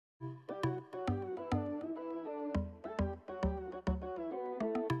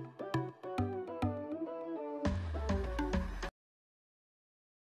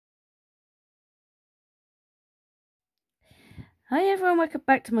Hi everyone, welcome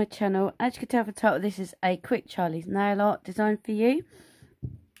back to my channel. As you can tell from the title, this is a quick Charlie's nail art design for you.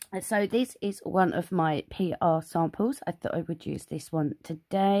 And so this is one of my PR samples. I thought I would use this one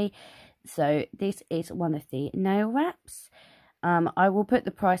today. So this is one of the nail wraps. I will put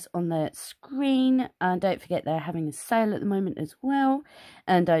the price on the screen, and don't forget they're having a sale at the moment as well.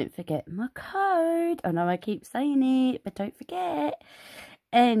 And don't forget my code. I know I keep saying it, but don't forget.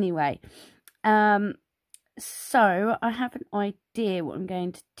 Anyway, so I have an idea what I'm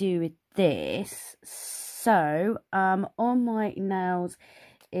going to do with this. So on my nails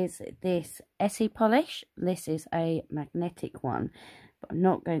is this Essie polish. This is a magnetic one, but I'm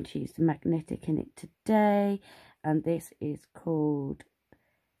not going to use the magnetic in it today. And this is called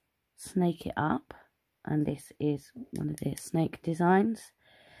Snake It Up, and this is one of the snake designs.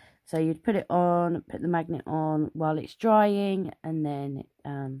 So you'd put it on, put the magnet on while it's drying, and then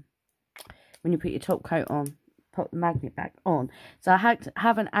when you put your top coat on, put the magnet back on. So I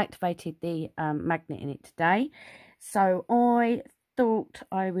haven't activated the magnet in it today. So I thought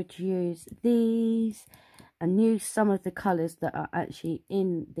I would use these and use some of the colours that are actually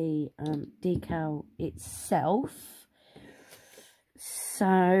in the decal itself.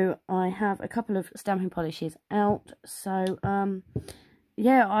 So I have a couple of stamping polishes out. So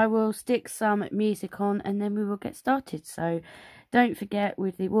yeah, I will stick some music on and then we will get started. So don't forget,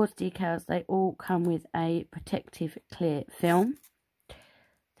 with the water decals, they all come with a protective clear film.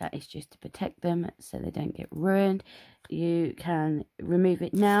 That is just to protect them so they don't get ruined. You can remove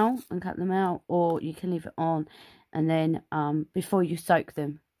it now and cut them out, or you can leave it on and then before you soak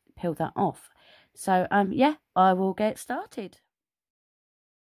them, peel that off. So yeah, I will get started.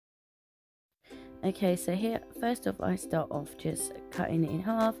 Okay, so here, first off, I start off just cutting it in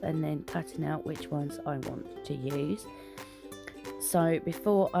half and then cutting out which ones I want to use. So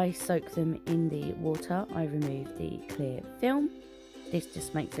before I soak them in the water, I remove the clear film. This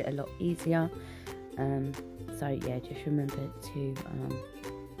just makes it a lot easier. So yeah, just remember to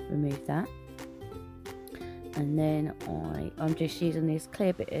remove that. And then I'm just using this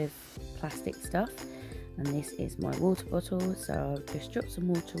clear bit of plastic stuff. And this is my water bottle, so I'll just drop some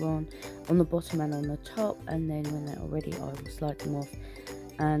water on the bottom and on the top, and then when they're all ready I will slide them off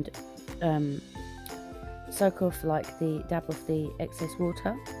and soak off like the dab of the excess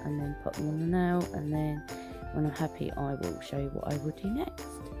water, and then pop them on the nail, and then when I'm happy I will show you what I will do next.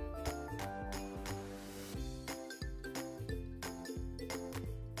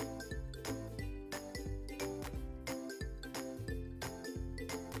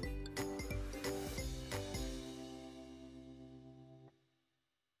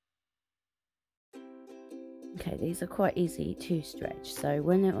 Okay, these are quite easy to stretch, so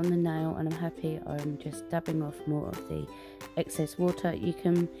when they're on the nail and I'm happy, I'm just dabbing off more of the excess water. You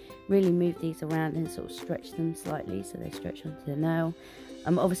can really move these around and sort of stretch them slightly so they stretch onto the nail.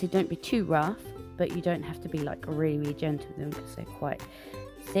 Obviously don't be too rough, but you don't have to be like really gentle with them because they're quite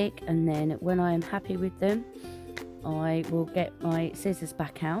thick. And then when I am happy with them, I will get my scissors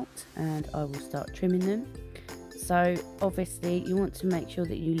back out and I will start trimming them. So obviously you want to make sure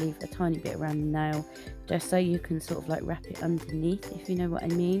that you leave a tiny bit around the nail, just so you can sort of like wrap it underneath, if you know what I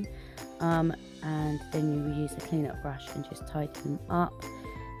mean. And then you will use a clean up brush and just tidy them up.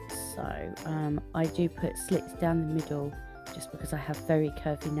 So I do put slits down the middle just because I have very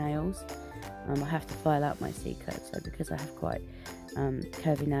curvy nails. I have to file out my C-curve, so because I have quite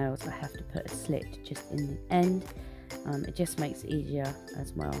curvy nails, I have to put a slit just in the end. It just makes it easier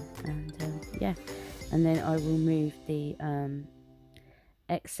as well. And yeah, and then I will remove the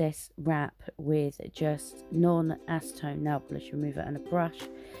excess wrap with just non-acetone nail polish remover and a brush.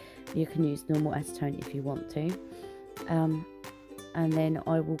 You can use normal acetone if you want to. And then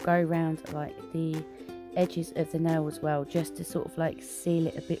I will go around like the edges of the nail as well, just to sort of like seal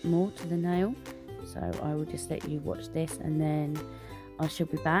it a bit more to the nail. So I will just let you watch this and then I shall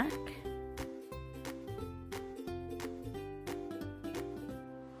be back.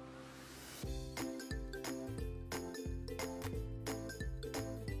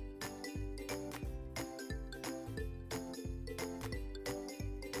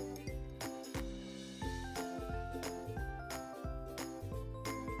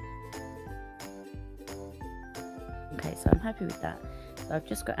 Okay, so I'm happy with that. So I've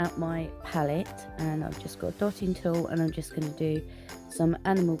just got out my palette and I've just got a dotting tool, and I'm just going to do some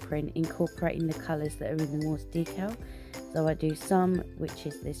animal print incorporating the colours that are in the water decal. So I do some which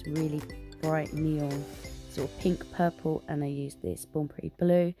is this really bright neon sort of pink purple, and I use this Born Pretty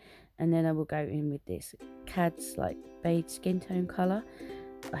blue, and then I will go in with this Cad's like beige skin tone colour.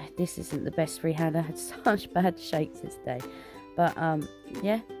 This isn't the best freehand, I had such bad shakes this day. But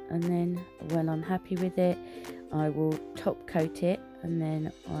yeah, and then when I'm happy with it, I will top coat it, and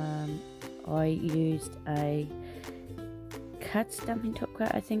then I used a CAD stamping top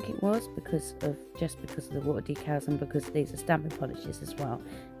coat, I think it was, because of the water decals, and because these are stamping polishes as well.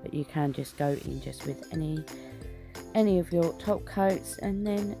 But you can just go in just with any of your top coats, and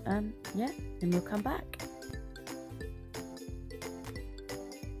then yeah, then we'll come back.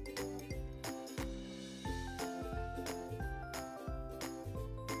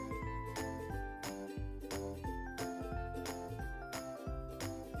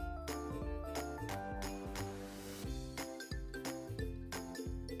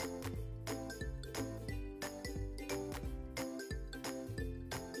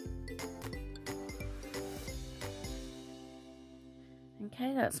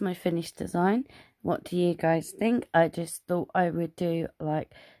 Okay, that's my finished design. What do you guys think? I just thought I would do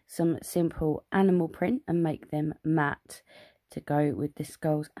like some simple animal print and make them matte to go with the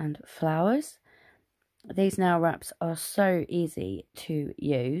skulls and flowers. These nail wraps are so easy to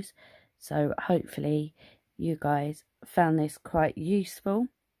use, so hopefully you guys found this quite useful.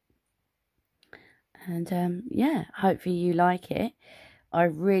 And yeah, hopefully you like it. I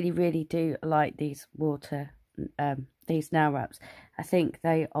really do like these these nail wraps. I think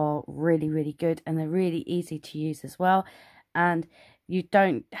they are really good, and they're really easy to use as well. And you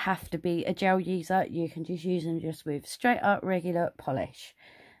don't have to be a gel user. You can just use them just with straight up regular polish.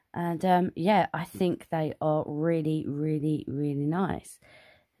 And yeah, I think they are really nice.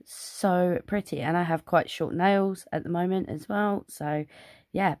 So pretty, and I have quite short nails at the moment as well. So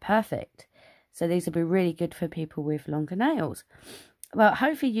yeah, perfect. So these will be really good for people with longer nails. Well,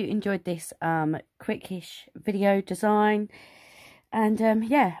 hopefully you enjoyed this quickish video design. And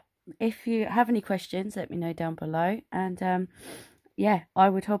yeah, if you have any questions, let me know down below. And yeah, I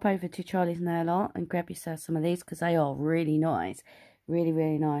would hop over to Charlie's Nail Art and grab yourself some of these, because they are really nice. Really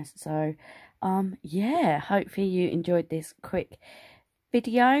nice. So yeah, hopefully you enjoyed this quick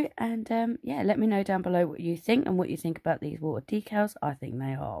video. And yeah, let me know down below what you think, and what you think about these water decals. I think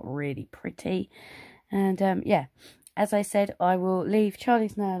they are really pretty. And yeah, as I said, I will leave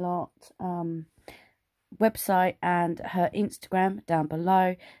Charlie's Nail Art website and her Instagram down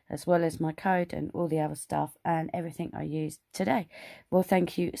below, as well as my code and all the other stuff and everything I used today. Well,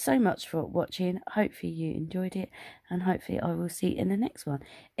 thank you so much for watching. Hopefully you enjoyed it, and hopefully I will see you in the next one.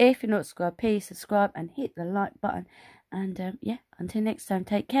 If you're not subscribed, please subscribe and hit the like button. And yeah, until next time,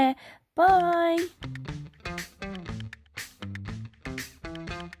 take care. Bye.